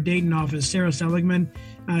works in our Dayton office, Sarah Seligman.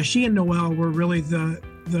 She and Noelle were really the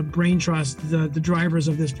brain trust, the drivers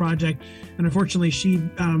of this project. And unfortunately, she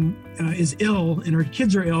is ill and her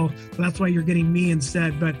kids are ill. So that's why you're getting me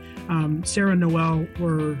instead. But Sarah and Noelle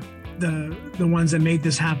were the ones that made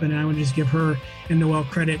this happen. And I want to just give her and Noelle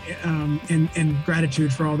credit and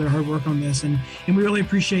gratitude for all their hard work on this. And we really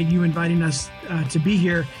appreciate you inviting us to be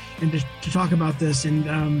here and to talk about this.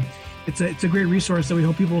 And it's a great resource that we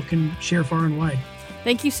hope people can share far and wide.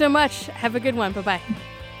 Thank you so much. Have a good one. Bye-bye.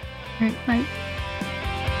 All right, bye.